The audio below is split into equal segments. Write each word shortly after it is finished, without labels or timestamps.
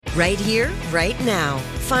Right here, right now.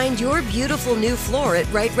 Find your beautiful new floor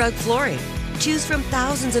at Right Rug Flooring. Choose from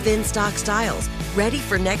thousands of in-stock styles, ready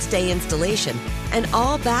for next day installation, and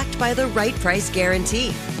all backed by the right price guarantee.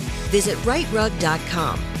 Visit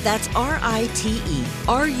rightrug.com. That's RITERUG.com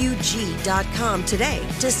today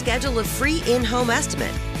to schedule a free in-home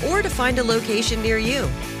estimate or to find a location near you.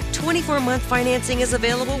 24-month financing is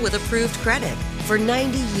available with approved credit. For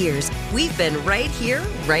 90 years, we've been right here,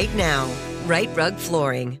 right now. Right Rug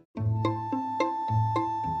Flooring.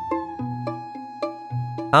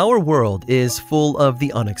 Our world is full of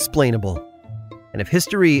the unexplainable. And if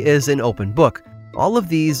history is an open book, all of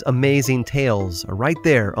these amazing tales are right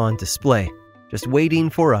there on display, just waiting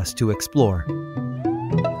for us to explore.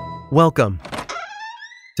 Welcome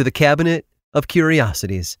to the Cabinet of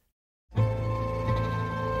Curiosities.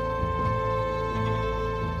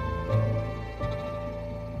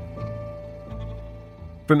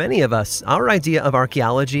 For many of us, our idea of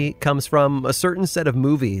archaeology comes from a certain set of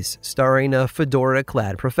movies starring a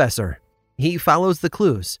fedora-clad professor. He follows the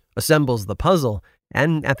clues, assembles the puzzle,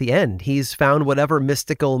 and at the end, he's found whatever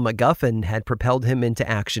mystical MacGuffin had propelled him into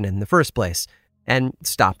action in the first place, and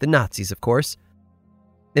stopped the Nazis, of course.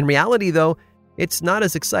 In reality, though, it's not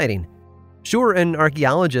as exciting. Sure, an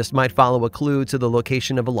archaeologist might follow a clue to the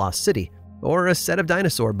location of a lost city, or a set of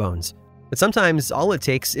dinosaur bones. But sometimes all it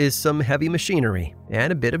takes is some heavy machinery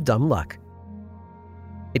and a bit of dumb luck.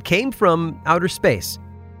 It came from outer space.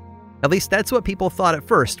 At least that's what people thought at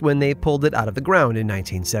first when they pulled it out of the ground in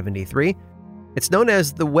 1973. It's known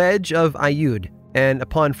as the Wedge of Ayud, and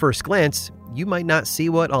upon first glance, you might not see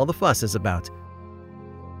what all the fuss is about.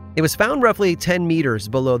 It was found roughly 10 meters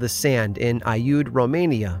below the sand in Ayud,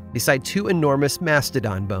 Romania, beside two enormous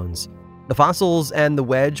mastodon bones. The fossils and the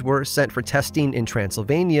wedge were sent for testing in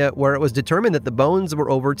Transylvania, where it was determined that the bones were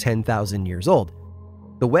over 10,000 years old.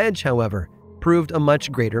 The wedge, however, proved a much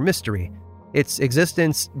greater mystery. Its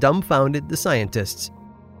existence dumbfounded the scientists.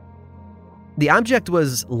 The object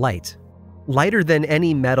was light, lighter than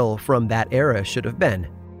any metal from that era should have been.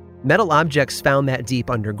 Metal objects found that deep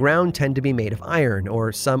underground tend to be made of iron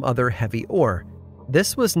or some other heavy ore.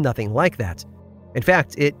 This was nothing like that. In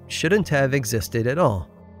fact, it shouldn't have existed at all.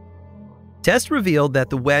 Tests revealed that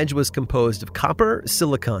the wedge was composed of copper,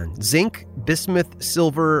 silicon, zinc, bismuth,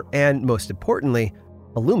 silver, and most importantly,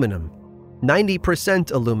 aluminum.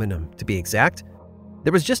 90% aluminum, to be exact.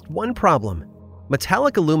 There was just one problem.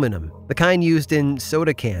 Metallic aluminum, the kind used in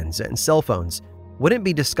soda cans and cell phones, wouldn't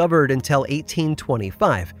be discovered until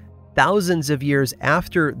 1825, thousands of years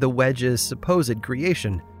after the wedge's supposed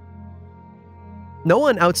creation. No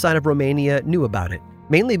one outside of Romania knew about it,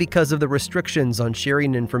 mainly because of the restrictions on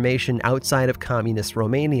sharing information outside of communist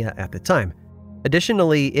Romania at the time.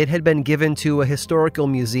 Additionally, it had been given to a historical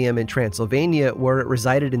museum in Transylvania where it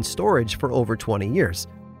resided in storage for over 20 years.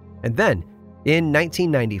 And then, in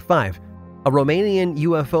 1995, a Romanian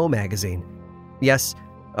UFO magazine, yes,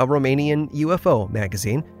 a Romanian UFO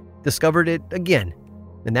magazine, discovered it again.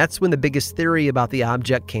 And that's when the biggest theory about the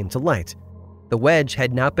object came to light. The wedge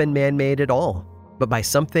had not been man-made at all, but by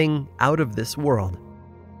something out of this world.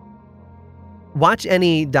 Watch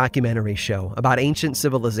any documentary show about ancient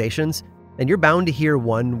civilizations, and you're bound to hear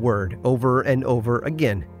one word over and over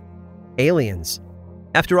again: aliens.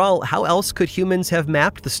 After all, how else could humans have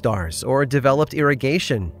mapped the stars or developed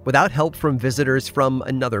irrigation without help from visitors from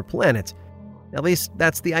another planet? At least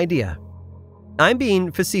that's the idea. I'm being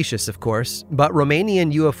facetious, of course, but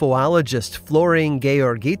Romanian UFOologist Florin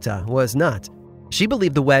Gheorghita was not. She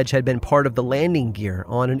believed the wedge had been part of the landing gear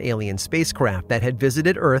on an alien spacecraft that had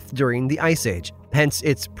visited Earth during the Ice Age, hence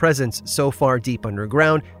its presence so far deep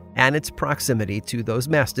underground and its proximity to those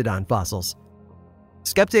mastodon fossils.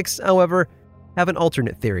 Skeptics, however, have an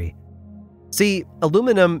alternate theory. See,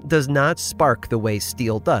 aluminum does not spark the way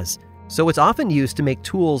steel does, so it's often used to make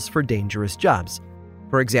tools for dangerous jobs.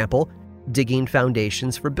 For example, digging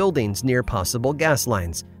foundations for buildings near possible gas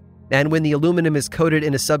lines. And when the aluminum is coated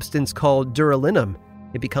in a substance called duralumin,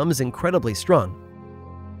 it becomes incredibly strong.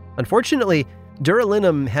 Unfortunately,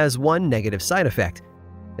 duralumin has one negative side effect.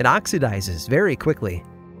 It oxidizes very quickly.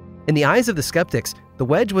 In the eyes of the skeptics, the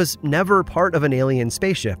wedge was never part of an alien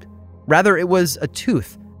spaceship. Rather, it was a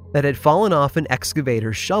tooth that had fallen off an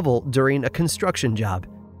excavator's shovel during a construction job.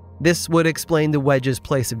 This would explain the wedge's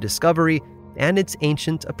place of discovery and its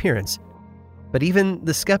ancient appearance. But even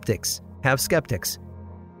the skeptics have skeptics.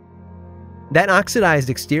 That oxidized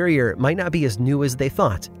exterior might not be as new as they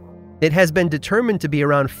thought. It has been determined to be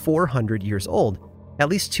around 400 years old, at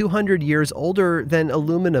least 200 years older than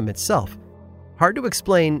aluminum itself. Hard to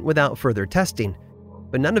explain without further testing,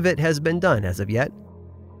 but none of it has been done as of yet.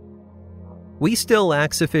 We still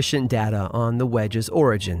lack sufficient data on the wedge's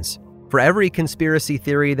origins. For every conspiracy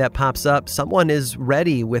theory that pops up, someone is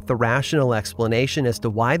ready with the rational explanation as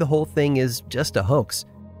to why the whole thing is just a hoax.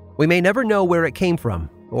 We may never know where it came from,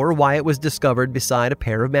 or why it was discovered beside a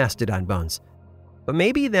pair of mastodon bones. But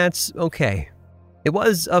maybe that's okay. It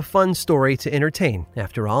was a fun story to entertain,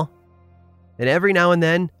 after all. And every now and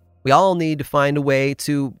then, we all need to find a way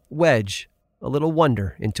to wedge a little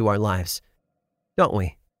wonder into our lives, don't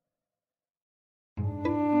we?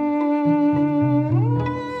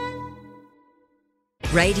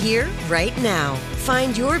 Right here, right now.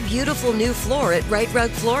 Find your beautiful new floor at Right Rug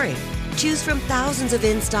Flooring. Choose from thousands of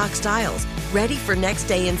in-stock styles, ready for next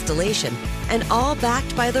day installation, and all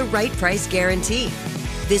backed by the right price guarantee.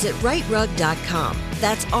 Visit rightrug.com.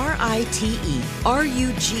 That's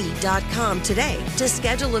RITERUG.com today to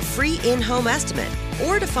schedule a free in-home estimate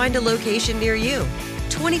or to find a location near you.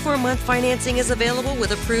 24-month financing is available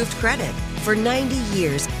with approved credit. For 90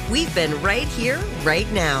 years, we've been right here,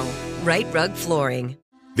 right now. Right Rug Flooring.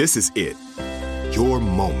 This is it. Your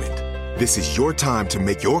moment. This is your time to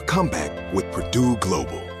make your comeback with Purdue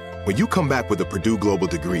Global. When you come back with a Purdue Global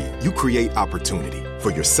degree, you create opportunity for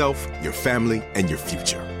yourself, your family, and your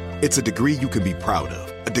future. It's a degree you can be proud of,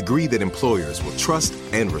 a degree that employers will trust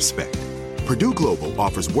and respect. Purdue Global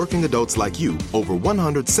offers working adults like you over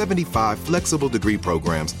 175 flexible degree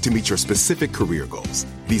programs to meet your specific career goals.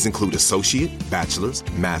 These include associate, bachelor's,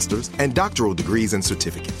 master's, and doctoral degrees and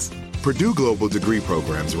certificates. Purdue Global degree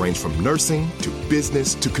programs range from nursing to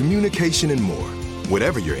business to communication and more.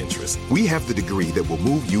 Whatever your interest, we have the degree that will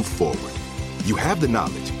move you forward. You have the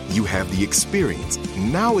knowledge, you have the experience.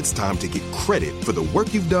 Now it's time to get credit for the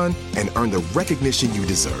work you've done and earn the recognition you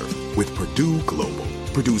deserve with Purdue Global,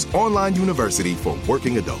 Purdue's online university for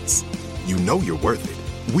working adults. You know you're worth it.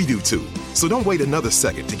 We do too. So don't wait another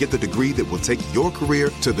second to get the degree that will take your career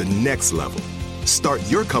to the next level. Start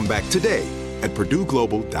your comeback today at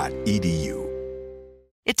purdueglobal.edu.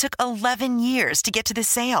 It took 11 years to get to this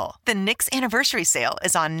sale. The Knix Anniversary Sale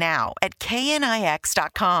is on now at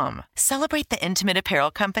knix.com. Celebrate the intimate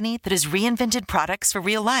apparel company that has reinvented products for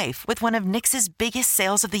real life with one of Knix's biggest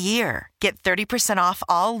sales of the year. Get 30% off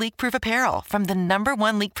all leak-proof apparel from the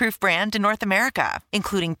 #1 leak-proof brand in North America,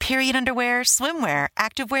 including period underwear, swimwear,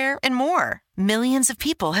 activewear, and more. Millions of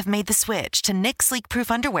people have made the switch to Knix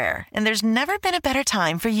leak-proof underwear, and there's never been a better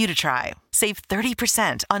time for you to try. Save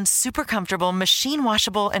 30% on super comfortable,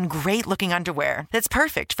 machine-washable, and great-looking underwear that's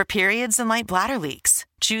perfect for periods and light bladder leaks.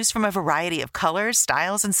 Choose from a variety of colors,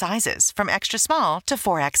 styles, and sizes, from extra small to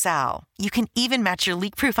 4XL. You can even match your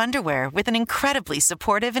leak-proof underwear with an incredibly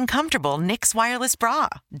supportive and comfortable Knix wireless bra.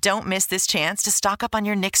 Don't miss this chance to stock up on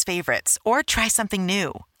your Knix favorites or try something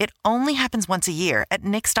new. It only happens once a year at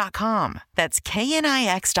Knix.com. That's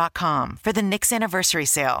KNIX.com for the Knix Anniversary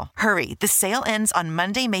Sale. Hurry, the sale ends on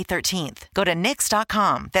Monday, May 13th. Go to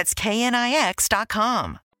Knix.com. That's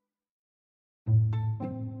KNIX.com.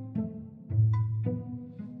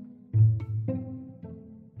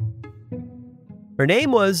 Her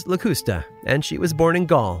name was Locusta, and she was born in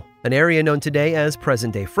Gaul, an area known today as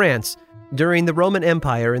present-day France, during the Roman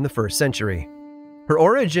Empire in the 1st century. Her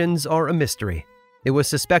origins are a mystery. It was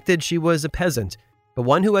suspected she was a peasant, but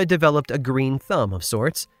one who had developed a green thumb of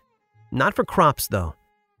sorts. Not for crops, though.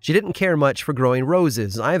 She didn't care much for growing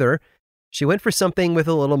roses, either. She went for something with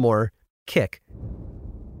a little more kick.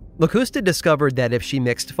 Locusta discovered that if she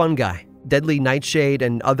mixed fungi, deadly nightshade,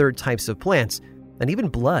 and other types of plants, and even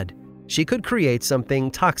blood, she could create something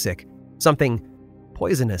toxic, something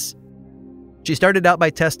poisonous. She started out by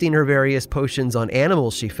testing her various potions on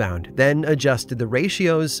animals she found, then adjusted the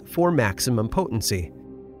ratios for maximum potency.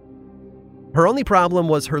 Her only problem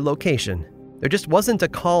was her location. There just wasn't a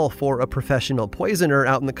call for a professional poisoner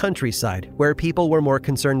out in the countryside, where people were more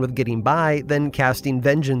concerned with getting by than casting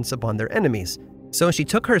vengeance upon their enemies. So she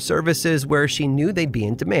took her services where she knew they'd be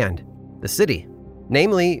in demand, the city,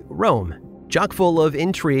 namely Rome, chock full of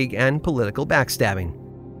intrigue and political backstabbing.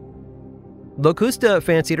 Locusta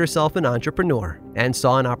fancied herself an entrepreneur and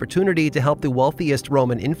saw an opportunity to help the wealthiest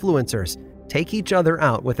Roman influencers take each other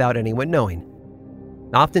out without anyone knowing.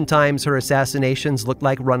 Oftentimes, her assassinations looked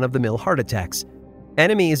like run-of-the-mill heart attacks.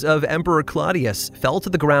 Enemies of Emperor Claudius fell to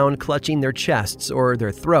the ground clutching their chests or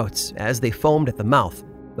their throats as they foamed at the mouth,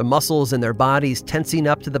 the muscles in their bodies tensing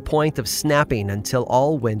up to the point of snapping until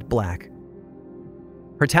all went black.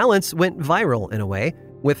 Her talents went viral in a way,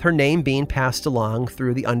 with her name being passed along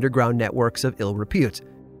through the underground networks of ill repute.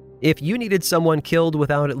 If you needed someone killed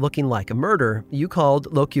without it looking like a murder, you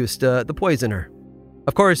called Locusta the Poisoner.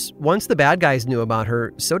 Of course, once the bad guys knew about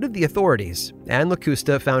her, so did the authorities, and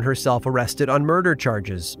Locusta found herself arrested on murder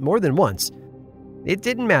charges more than once. It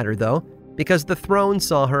didn't matter, though. because the throne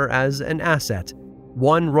saw her as an asset,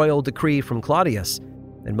 one royal decree from Claudius,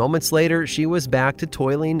 and moments later she was back to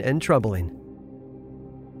toiling and troubling.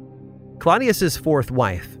 Claudius's fourth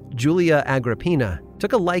wife, Julia Agrippina,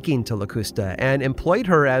 took a liking to Locusta and employed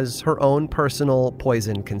her as her own personal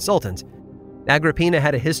poison consultant. Agrippina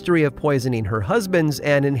had a history of poisoning her husbands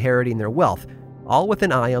and inheriting their wealth, all with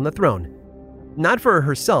an eye on the throne. Not for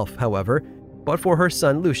herself, however, but for her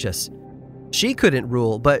son Lucius. She couldn't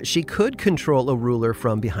rule, but she could control a ruler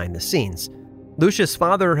from behind the scenes. Lucius'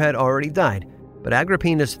 father had already died, but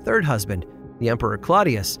Agrippina's third husband, the Emperor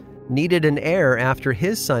Claudius, needed an heir after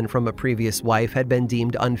his son from a previous wife had been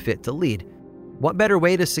deemed unfit to lead. What better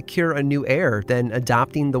way to secure a new heir than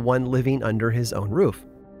adopting the one living under his own roof?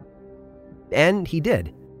 And he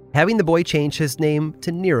did, having the boy change his name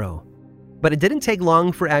to Nero. But it didn't take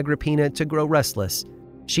long for Agrippina to grow restless.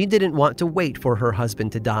 She didn't want to wait for her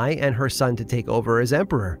husband to die and her son to take over as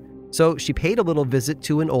emperor, so she paid a little visit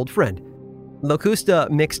to an old friend. Locusta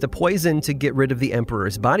mixed a poison to get rid of the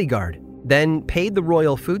emperor's bodyguard, then paid the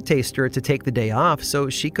royal food taster to take the day off so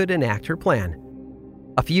she could enact her plan.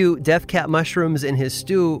 A few death cap mushrooms in his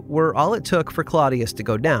stew were all it took for Claudius to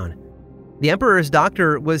go down. The emperor's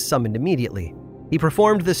doctor was summoned immediately. He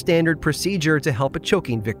performed the standard procedure to help a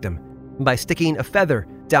choking victim by sticking a feather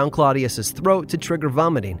down Claudius's throat to trigger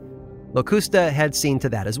vomiting. Locusta had seen to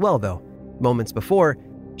that as well, though. Moments before,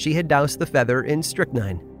 she had doused the feather in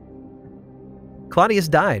strychnine. Claudius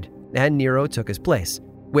died, and Nero took his place,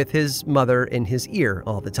 with his mother in his ear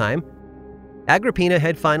all the time. Agrippina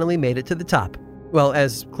had finally made it to the top, well,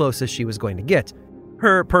 as close as she was going to get.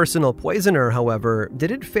 Her personal poisoner, however,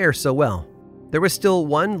 didn't fare so well. There was still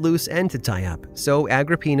one loose end to tie up, so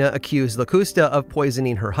Agrippina accused Locusta of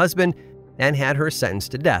poisoning her husband and had her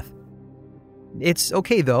sentenced to death. It's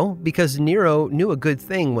okay, though, because Nero knew a good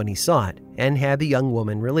thing when he saw it and had the young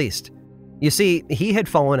woman released. You see, he had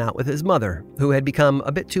fallen out with his mother, who had become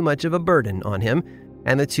a bit too much of a burden on him,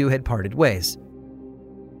 and the two had parted ways.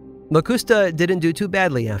 Locusta didn't do too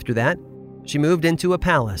badly after that. She moved into a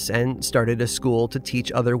palace and started a school to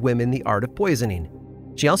teach other women the art of poisoning.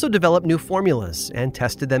 She also developed new formulas and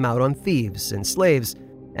tested them out on thieves and slaves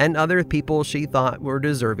and other people she thought were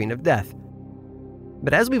deserving of death.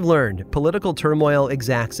 But as we've learned, political turmoil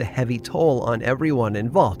exacts a heavy toll on everyone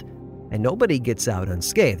involved, and nobody gets out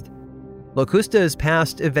unscathed. Locusta's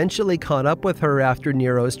past eventually caught up with her after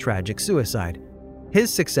Nero's tragic suicide.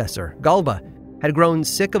 His successor, Galba, had grown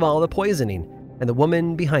sick of all the poisoning and the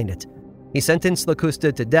woman behind it. He sentenced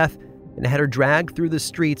Locusta to death and had her dragged through the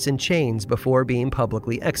streets in chains before being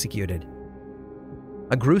publicly executed.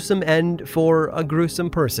 A gruesome end for a gruesome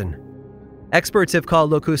person. Experts have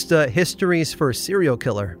called Locusta history's first serial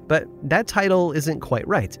killer, but that title isn't quite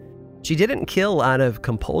right. She didn't kill out of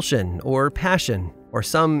compulsion or passion or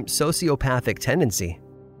some sociopathic tendency.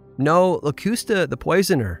 No, Locusta the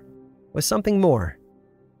poisoner was something more.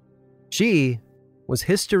 She was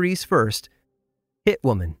history's first hit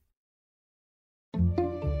woman.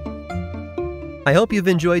 I hope you've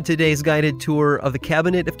enjoyed today's guided tour of the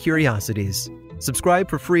Cabinet of Curiosities. Subscribe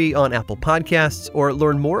for free on Apple Podcasts or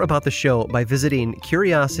learn more about the show by visiting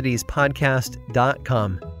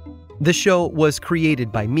curiositiespodcast.com. This show was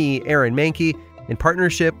created by me, Aaron Mahnke, in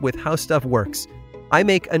partnership with How Stuff Works. I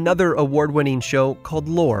make another award-winning show called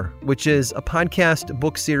Lore, which is a podcast,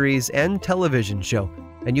 book series, and television show,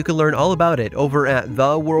 and you can learn all about it over at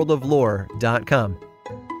theworldoflore.com.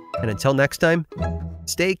 And until next time,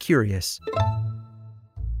 stay curious.